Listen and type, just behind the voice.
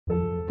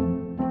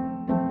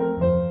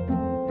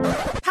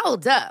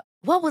Hold up.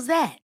 What was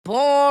that?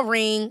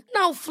 Boring.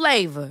 No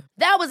flavor.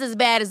 That was as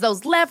bad as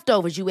those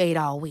leftovers you ate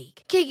all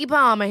week. Keke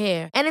Palmer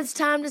here, and it's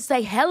time to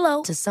say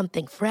hello to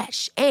something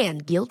fresh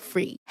and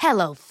guilt-free.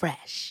 Hello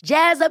Fresh.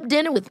 Jazz up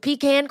dinner with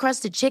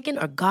pecan-crusted chicken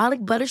or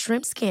garlic butter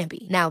shrimp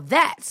scampi. Now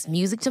that's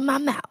music to my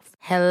mouth.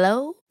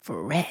 Hello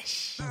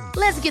Fresh.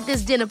 Let's get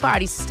this dinner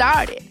party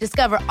started.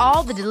 Discover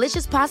all the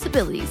delicious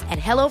possibilities at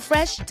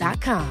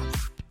hellofresh.com.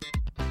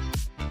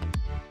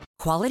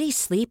 Quality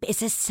sleep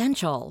is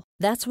essential.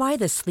 That's why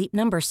the Sleep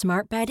Number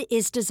Smart Bed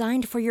is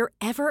designed for your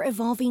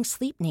ever-evolving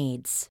sleep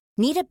needs.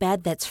 Need a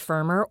bed that's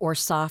firmer or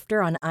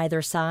softer on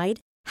either side?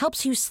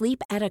 Helps you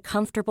sleep at a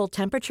comfortable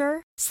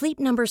temperature? Sleep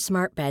Number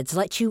Smart Beds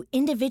let you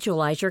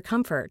individualize your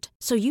comfort,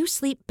 so you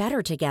sleep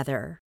better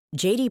together.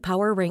 J.D.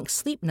 Power ranks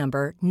Sleep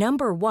Number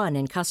number 1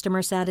 in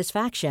customer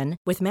satisfaction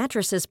with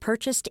mattresses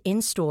purchased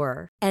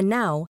in-store. And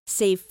now,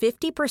 save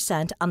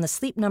 50% on the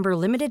Sleep Number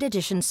Limited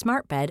Edition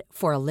Smart Bed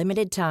for a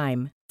limited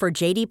time. For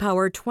J.D.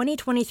 Power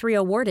 2023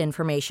 award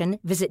information,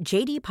 visit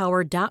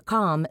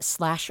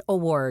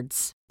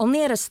jdpower.com/awards.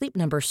 Only at a Sleep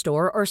Number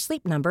store or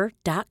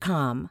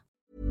sleepnumber.com.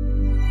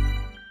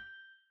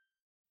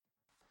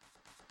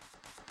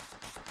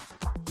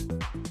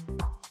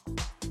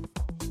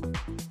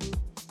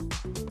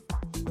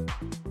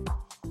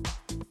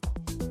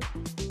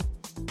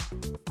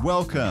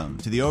 Welcome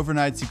to the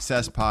Overnight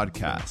Success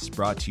Podcast,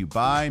 brought to you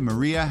by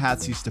Maria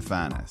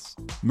Hatzistefanis.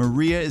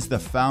 Maria is the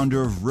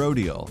founder of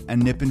Rodial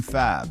and Nip and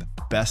Fab,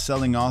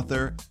 best-selling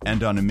author,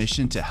 and on a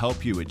mission to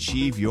help you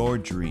achieve your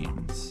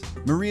dreams.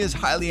 Maria's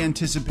highly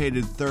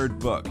anticipated third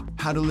book,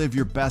 How to Live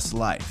Your Best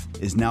Life,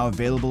 is now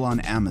available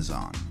on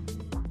Amazon.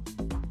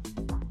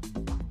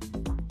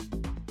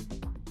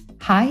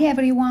 Hi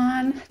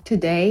everyone!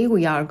 Today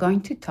we are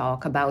going to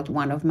talk about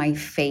one of my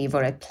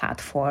favorite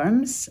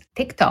platforms,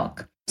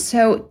 TikTok.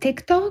 So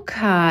TikTok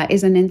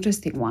is an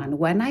interesting one.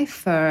 When I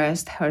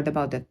first heard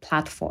about the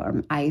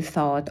platform, I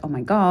thought, oh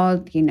my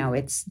God,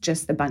 it's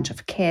just a bunch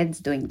of kids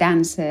doing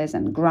dances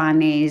and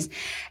grannies.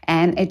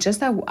 And I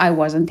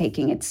wasn't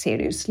taking it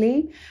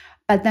seriously.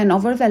 But then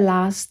over the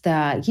last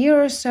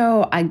year or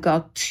so, I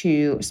got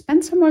to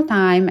spend some more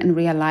time and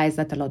realize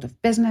that a lot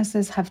of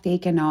businesses have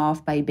taken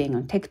off by being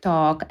on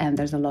TikTok. And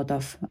there's a lot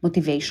of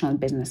motivational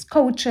business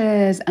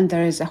coaches. And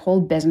there is a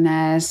whole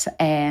business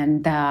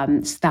and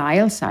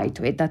style side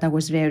to it that I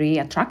was very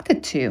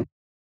attracted to.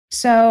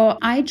 So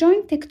I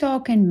joined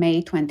TikTok in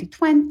May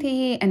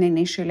 2020, and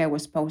initially I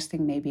was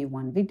posting maybe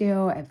one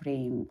video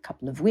every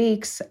couple of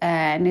weeks,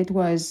 and it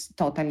was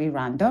totally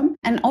random.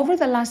 And over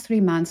the last 3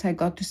 months, I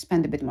got to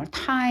spend a bit more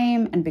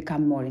time and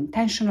become more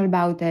intentional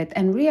about it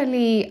and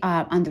really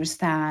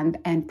understand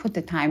and put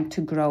the time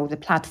to grow the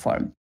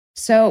platform.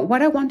 So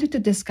what I wanted to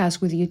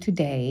discuss with you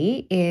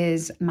today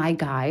is my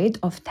guide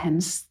of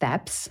 10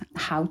 steps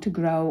how to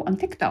grow on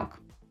TikTok.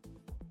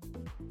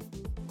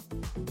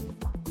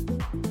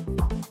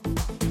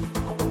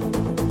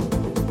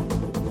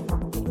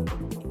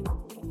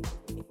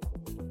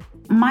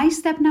 My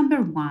step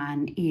number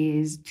 1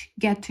 is to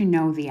get to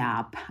know the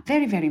app.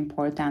 Very, very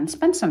important.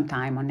 Spend some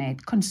time on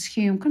it.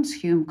 Consume,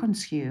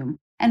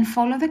 and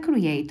follow the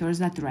creators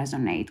that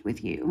resonate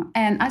with you.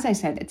 And as I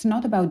said, it's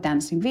not about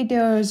dancing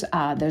videos.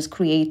 There's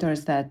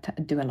creators that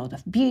do a lot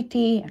of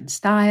beauty and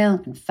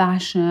style and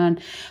fashion,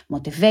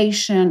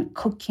 motivation,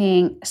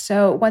 cooking.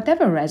 So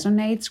whatever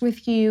resonates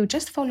with you,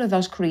 just follow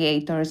those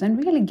creators and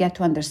really get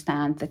to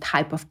understand the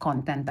type of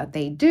content that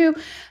they do.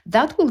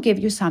 That will give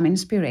you some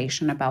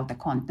inspiration about the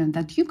content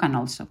that you can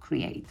also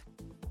create.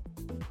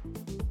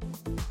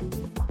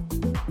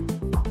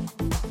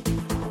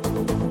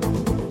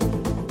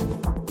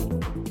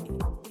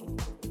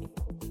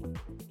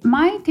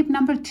 My tip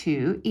number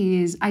 2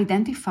 is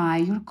identify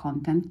your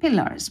content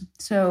pillars.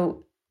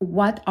 So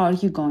what are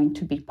you going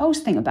to be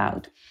posting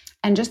about?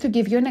 And just to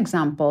give you an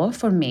example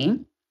for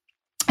me,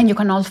 and you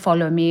can all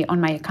follow me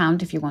on my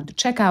account if you want to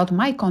check out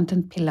my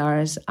content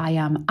pillars. I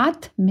am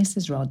at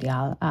Mrs.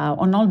 Rodial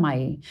on all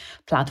my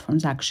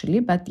platforms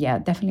actually, but yeah,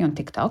 definitely on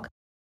TikTok.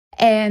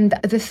 And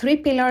the 3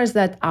 pillars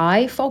that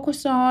I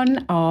focus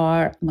on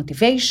are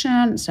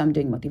motivation. So I'm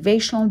doing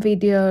motivational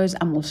videos.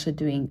 I'm also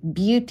doing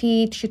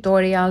beauty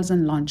tutorials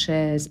and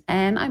launches.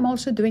 And I'm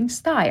also doing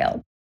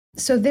style.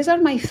 So these are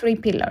my 3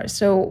 pillars.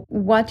 So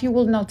what you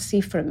will not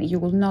see from me, you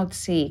will not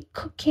see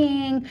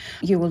cooking,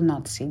 you will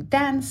not see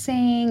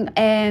dancing,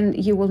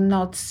 and you will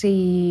not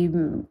see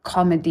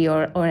comedy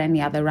or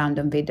any other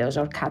random videos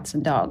or cats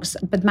and dogs.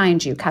 But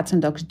mind you, cats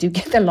and dogs do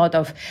get a lot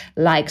of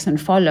likes and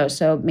follows.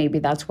 So maybe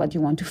that's what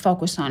you want to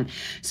focus on.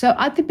 So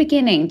at the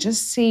beginning,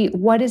 just see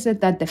what is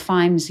it that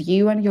defines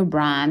you and your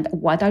brand?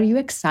 What are you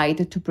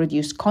excited to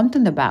produce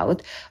content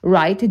about?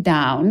 Write it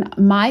down.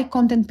 My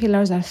content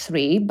pillars are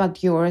 3,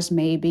 but yours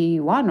may be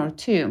 1 or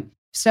 2.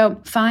 So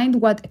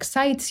find what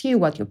excites you,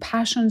 what your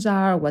passions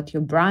are, what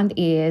your brand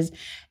is,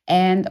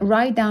 and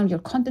write down your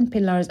content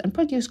pillars and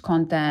produce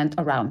content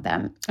around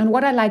them. And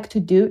what I like to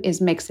do is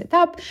mix it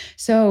up.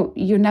 So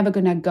you're never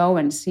going to go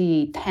and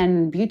see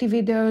 10 beauty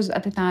videos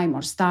at a time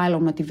or style or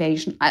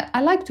motivation.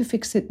 I like to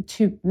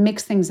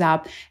mix things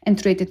up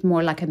and treat it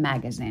more like a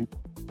magazine.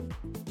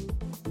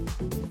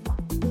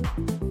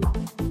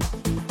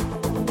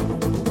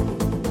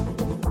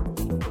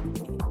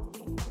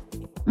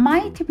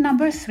 My tip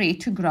number 3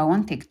 to grow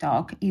on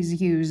TikTok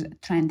is use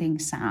trending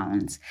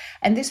sounds.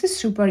 And this is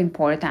super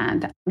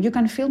important. You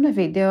can film a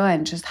video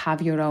and just have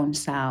your own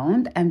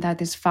sound, and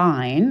that is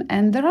fine.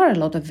 And there are a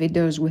lot of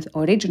videos with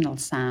original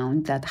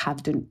sound that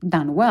have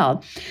done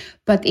well.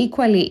 But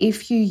equally,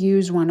 if you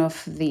use one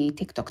of the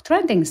TikTok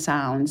trending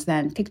sounds,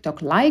 then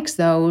TikTok likes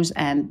those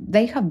and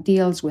they have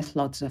deals with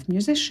lots of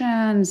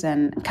musicians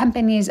and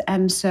companies.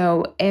 And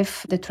so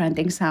if the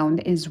trending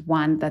sound is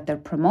one that they're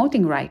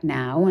promoting right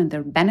now and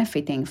they're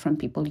benefiting from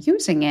people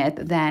using it,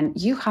 then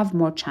you have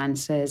more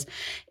chances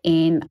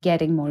in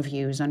getting more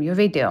views on your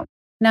video.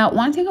 Now,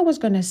 one thing I was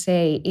going to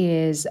say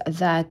is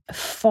that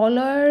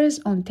followers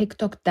on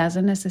TikTok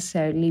doesn't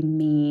necessarily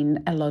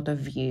mean a lot of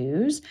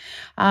views.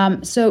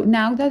 So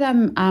now that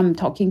I'm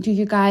talking to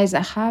you guys,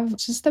 I have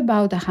just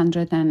about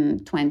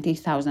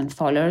 120,000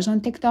 followers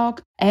on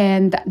TikTok.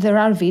 And there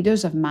are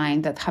videos of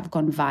mine that have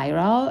gone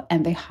viral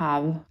and they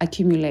have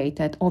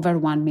accumulated over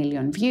 1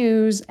 million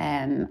views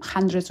and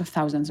hundreds of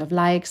thousands of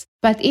likes.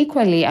 But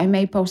equally, I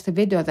may post a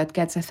video that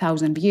gets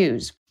 1,000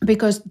 views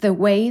because the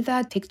way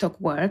that TikTok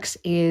works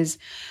is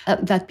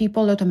that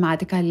people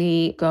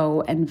automatically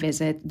go and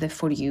visit the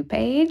For You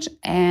page,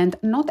 and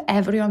not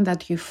everyone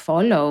that you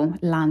follow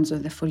lands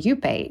on the For You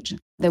page.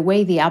 The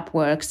way the app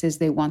works is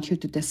they want you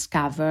to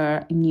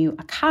discover new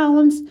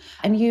accounts,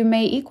 and you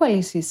may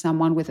equally see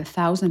someone with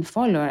 1,000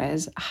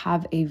 followers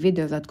have a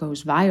video that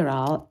goes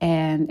viral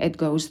and it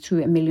goes to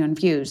 1 million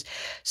views.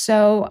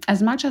 So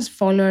as much as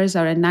followers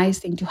are a nice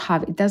thing to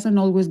have, it doesn't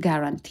always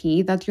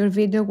guarantee that your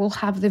video will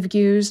have the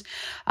views.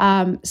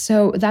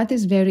 So that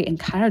is very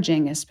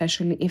encouraging,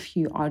 especially if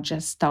you are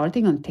just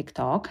starting on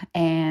TikTok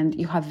and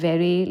you have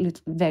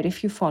very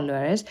few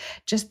followers.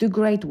 Just do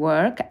great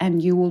work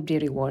and you will be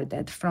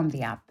rewarded from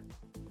the app.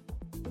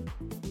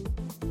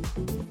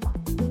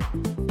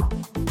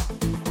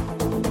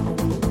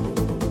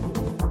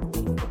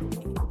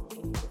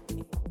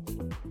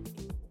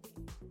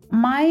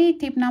 My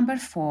tip number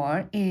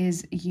 4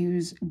 is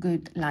use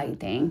good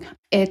lighting.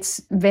 It's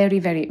very,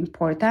 very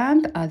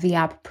important. The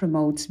app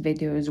promotes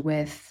videos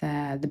with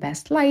the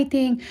best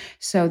lighting.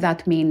 So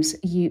that means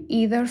you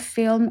either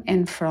film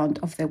in front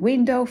of the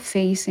window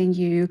facing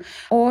you,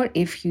 or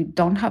if you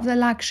don't have the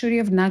luxury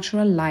of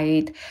natural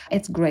light,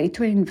 it's great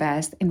to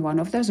invest in one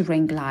of those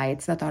ring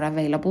lights that are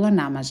available on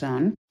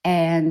Amazon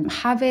and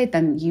have it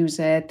and use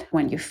it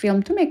when you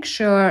film to make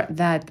sure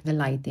that the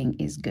lighting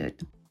is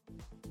good.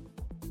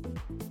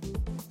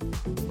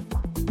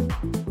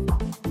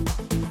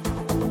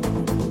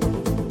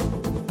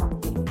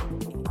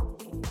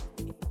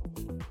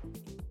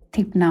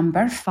 Tip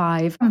number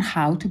 5 on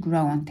how to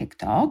grow on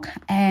TikTok,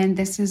 and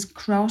this is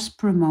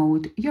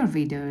cross-promote your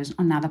videos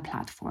on other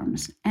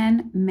platforms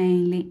and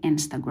mainly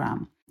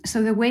Instagram.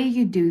 So the way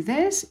you do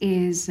this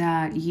is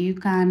you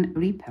can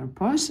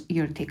repurpose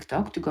your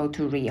TikTok to go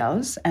to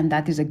Reels, and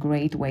that is a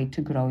great way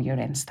to grow your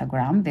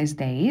Instagram these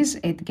days.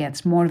 It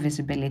gets more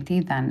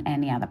visibility than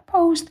any other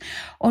post,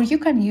 or you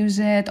can use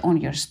it on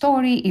your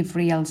story if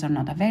Reels are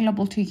not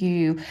available to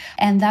you,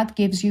 and that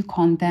gives you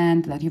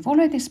content that you've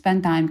already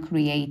spent time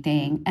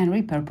creating and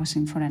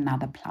repurposing for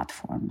another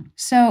platform.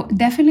 So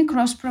definitely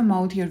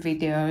cross-promote your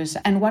videos,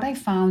 and what I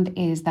found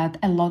is that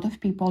a lot of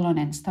people on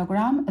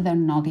Instagram, they're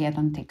not yet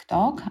on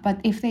TikTok,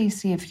 but if they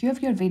see a few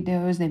of your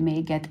videos, they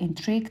may get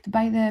intrigued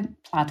by the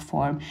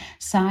platform,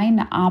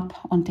 sign up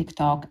on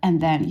TikTok,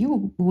 and then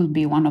you will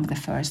be one of the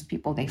first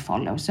people they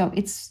follow. So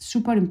it's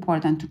super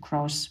important to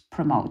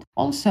cross-promote.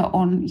 Also,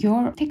 on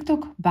your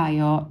TikTok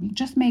bio,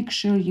 just make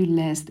sure you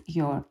list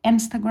your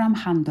Instagram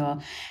handle.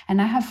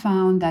 And I have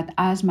found that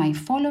as my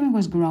following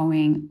was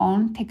growing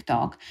on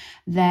TikTok,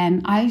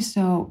 then I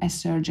saw a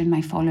surge in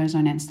my followers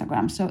on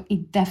Instagram. So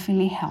it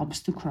definitely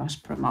helps to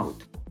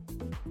cross-promote.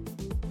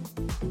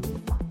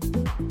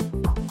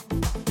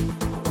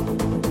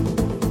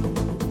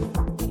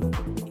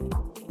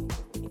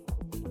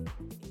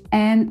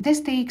 And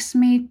this takes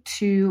me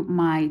to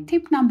my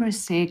tip number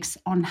 6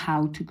 on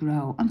how to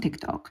grow on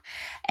TikTok.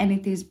 And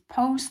it is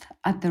post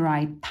at the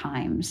right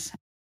times.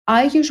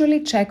 I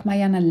usually check my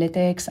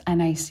analytics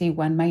and I see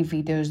when my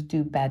videos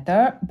do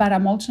better, but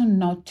I'm also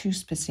not too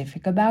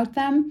specific about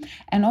them.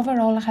 And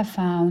overall, I have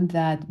found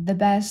that the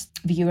best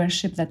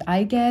viewership that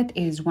I get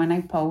is when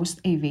I post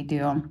a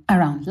video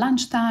around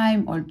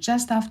lunchtime or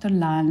just after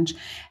lunch.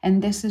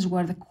 And this is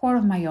where the core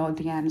of my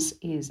audience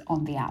is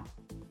on the app.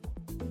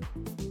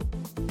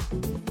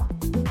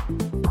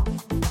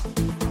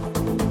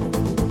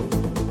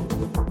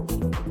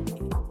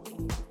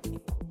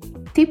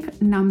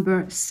 Tip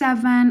number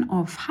 7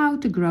 of how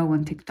to grow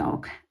on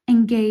TikTok: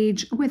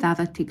 engage with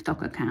other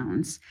TikTok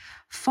accounts.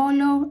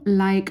 Follow,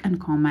 like, and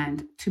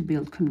comment to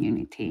build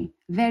community.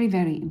 Very,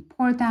 very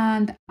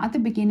important. At the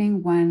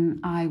beginning, when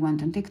I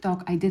went on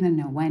TikTok, I didn't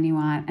know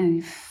anyone and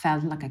it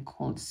felt like a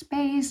cold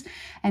space.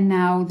 And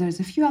now there's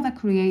a few other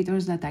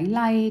creators that I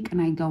like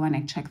and I go and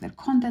I check their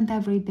content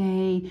every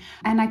day.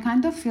 And I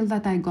kind of feel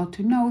that I got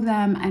to know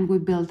them and we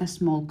built a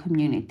small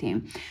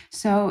community.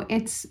 So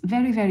it's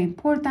very, very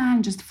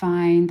important. Just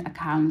find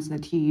accounts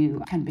that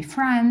you can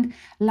befriend,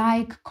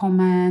 like,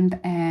 comment,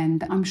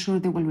 and I'm sure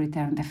they will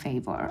return the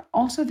favor.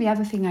 Also, the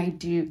other thing I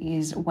do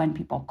is when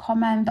people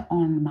comment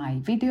on my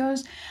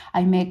videos,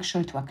 I make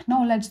sure to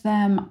acknowledge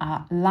them,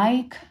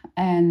 like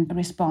and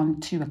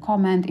respond to a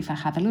comment if I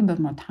have a little bit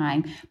more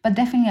time, but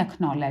definitely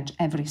acknowledge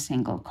every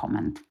single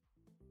comment.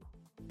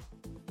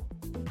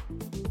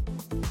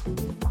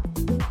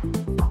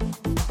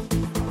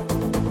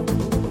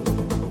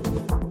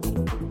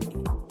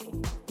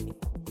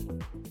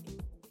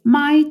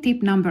 My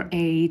tip number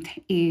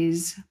 8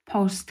 is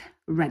post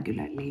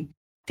regularly.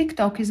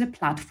 TikTok is a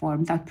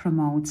platform that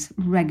promotes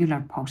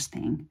regular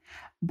posting,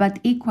 but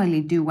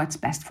equally do what's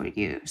best for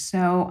you.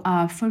 So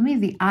for me,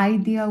 the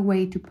ideal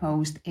way to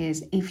post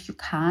is if you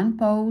can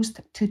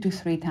post 2 to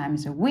 3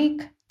 times a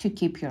week to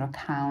keep your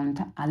account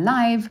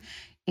alive.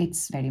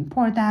 It's very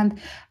important.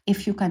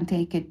 If you can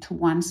take it to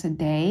once a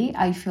day,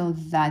 I feel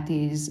that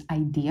is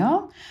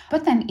ideal.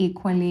 But then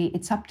equally,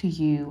 it's up to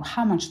you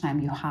how much time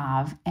you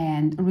have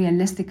and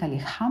realistically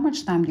how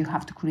much time you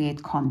have to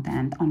create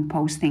content on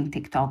posting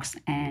TikToks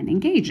and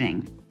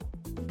engaging.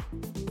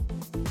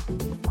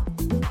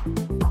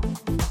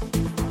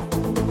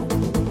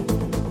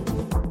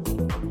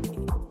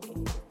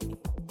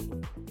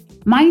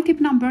 My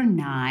tip number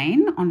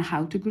 9 on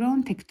how to grow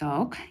on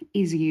TikTok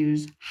is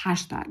use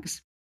hashtags.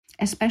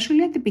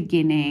 Especially at the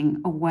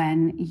beginning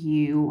when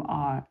you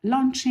are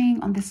launching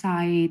on the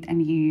site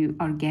and you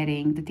are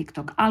getting the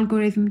TikTok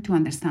algorithm to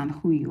understand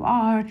who you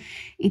are,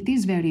 it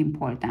is very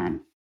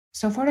important.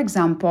 So for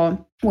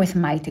example, with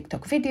my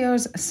TikTok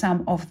videos,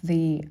 some of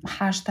the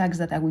hashtags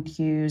that I would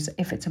use,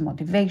 if it's a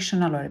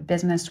motivational or a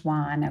business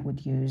one, I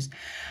would use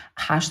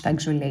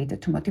hashtags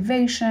related to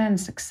motivation,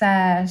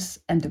 success,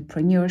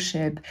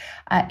 entrepreneurship.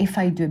 If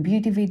I do a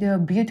beauty video,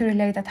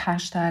 beauty-related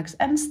hashtags,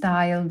 and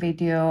style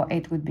video,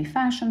 it would be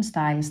fashion,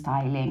 style,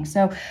 styling.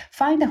 So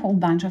find a whole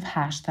bunch of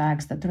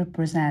hashtags that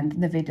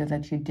represent the video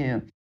that you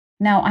do.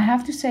 Now, I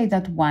have to say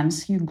that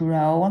once you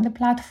grow on the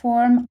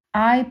platform,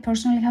 I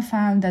personally have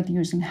found that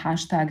using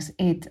hashtags,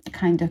 it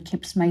kind of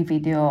keeps my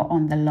video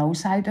on the low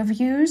side of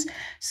views.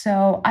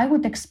 So I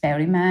would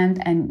experiment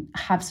and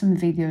have some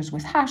videos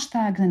with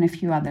hashtags and a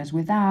few others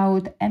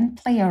without and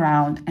play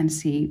around and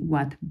see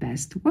what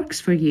best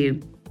works for you.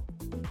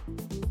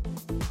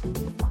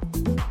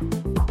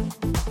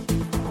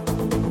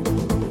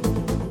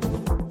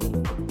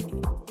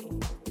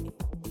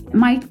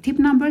 My tip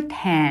number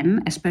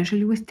 10,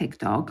 especially with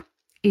TikTok,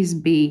 is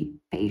be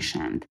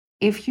patient.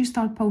 If you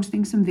start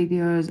posting some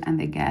videos and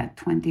they get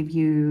 20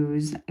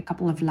 views, a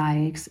couple of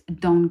likes,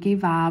 don't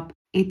give up.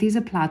 It is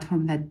a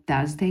platform that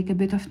does take a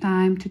bit of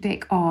time to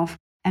take off.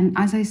 And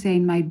as I say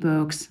in my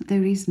books,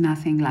 there is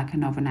nothing like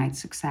an overnight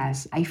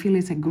success. I feel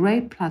it's a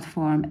great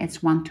platform.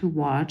 It's one to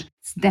watch.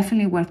 It's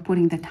definitely worth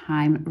putting the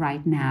time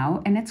right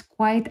now. And it's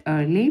quite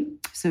early.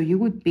 So you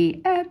would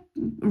be a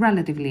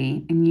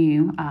relatively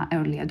new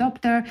early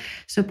adopter.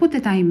 So put the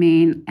time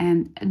in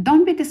and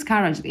don't be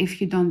discouraged if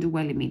you don't do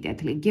well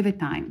immediately. Give it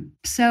time.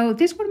 So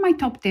these were my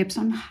top tips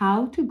on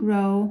how to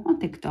grow on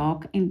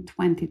TikTok in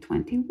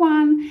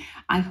 2021.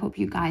 I hope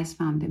you guys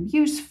found them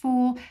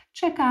useful.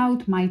 Check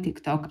out my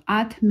TikTok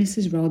at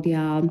Mrs.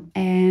 Rodial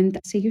and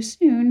see you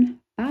soon.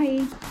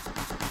 Bye.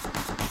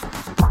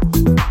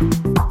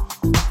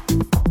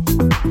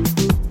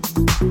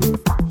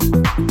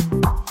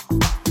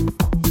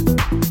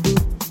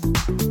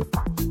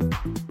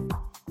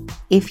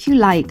 If you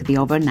like the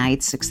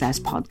Overnight Success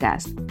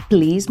Podcast,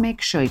 please make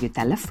sure you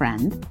tell a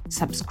friend,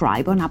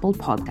 subscribe on Apple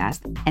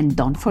Podcast, and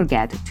don't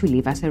forget to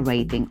leave us a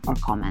rating or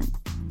comment.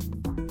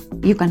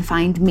 You can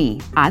find me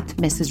at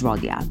Mrs.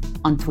 Rodial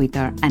on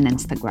Twitter and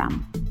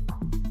Instagram.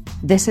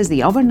 This is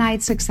the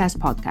Overnight Success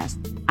Podcast.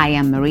 I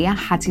am Maria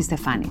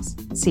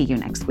Hatzistefanis. See you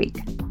next week.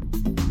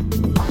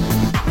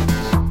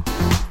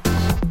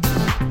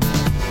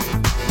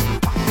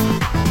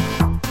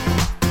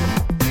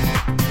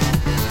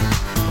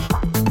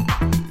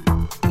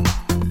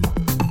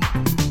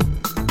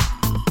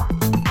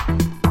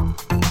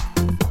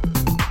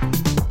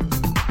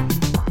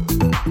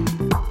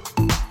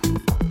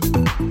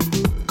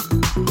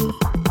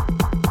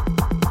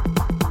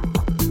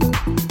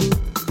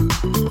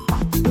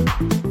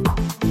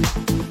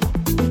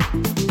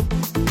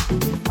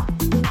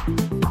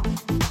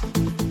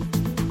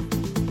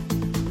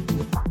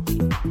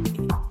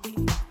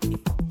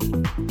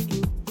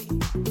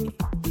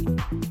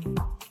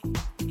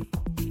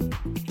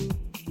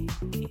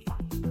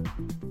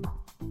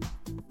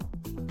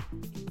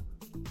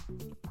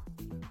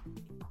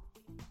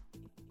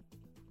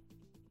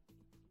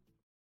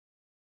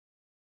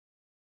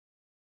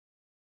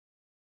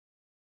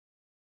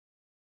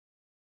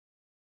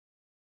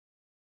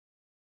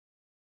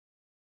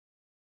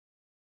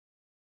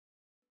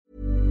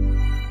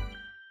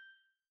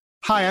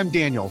 Hi, I'm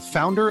Daniel,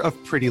 founder of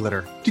Pretty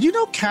Litter. Did you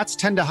know cats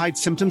tend to hide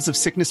symptoms of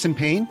sickness and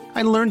pain?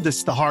 I learned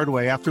this the hard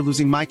way after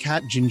losing my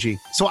cat, Gingy.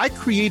 So I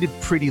created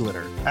Pretty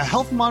Litter, a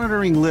health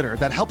monitoring litter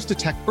that helps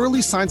detect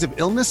early signs of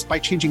illness by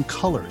changing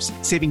colors,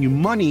 saving you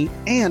money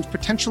and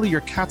potentially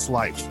your cat's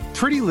life.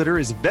 Pretty Litter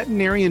is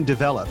veterinarian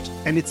developed,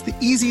 and it's the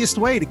easiest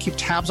way to keep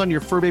tabs on your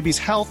fur baby's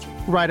health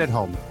right at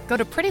home. Go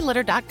to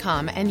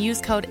prettylitter.com and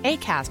use code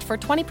ACAST for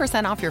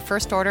 20% off your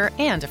first order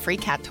and a free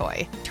cat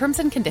toy. Terms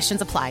and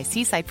conditions apply.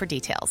 See site for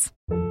details.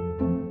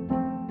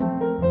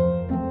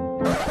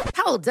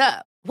 Hold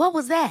up. What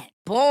was that?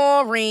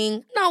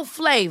 Boring. No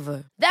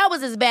flavor. That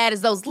was as bad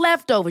as those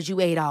leftovers you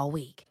ate all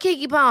week.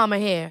 Keke Palmer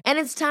here, and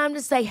it's time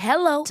to say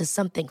hello to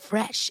something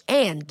fresh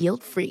and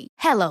guilt-free.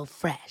 Hello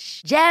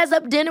Fresh. Jazz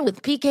up dinner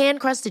with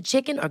pecan-crusted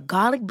chicken or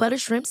garlic butter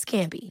shrimp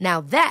scampi.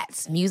 Now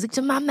that's music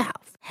to my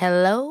mouth.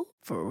 Hello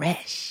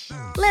Fresh.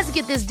 Let's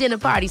get this dinner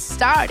party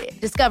started.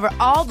 Discover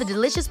all the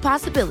delicious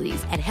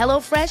possibilities at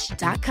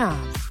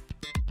HelloFresh.com.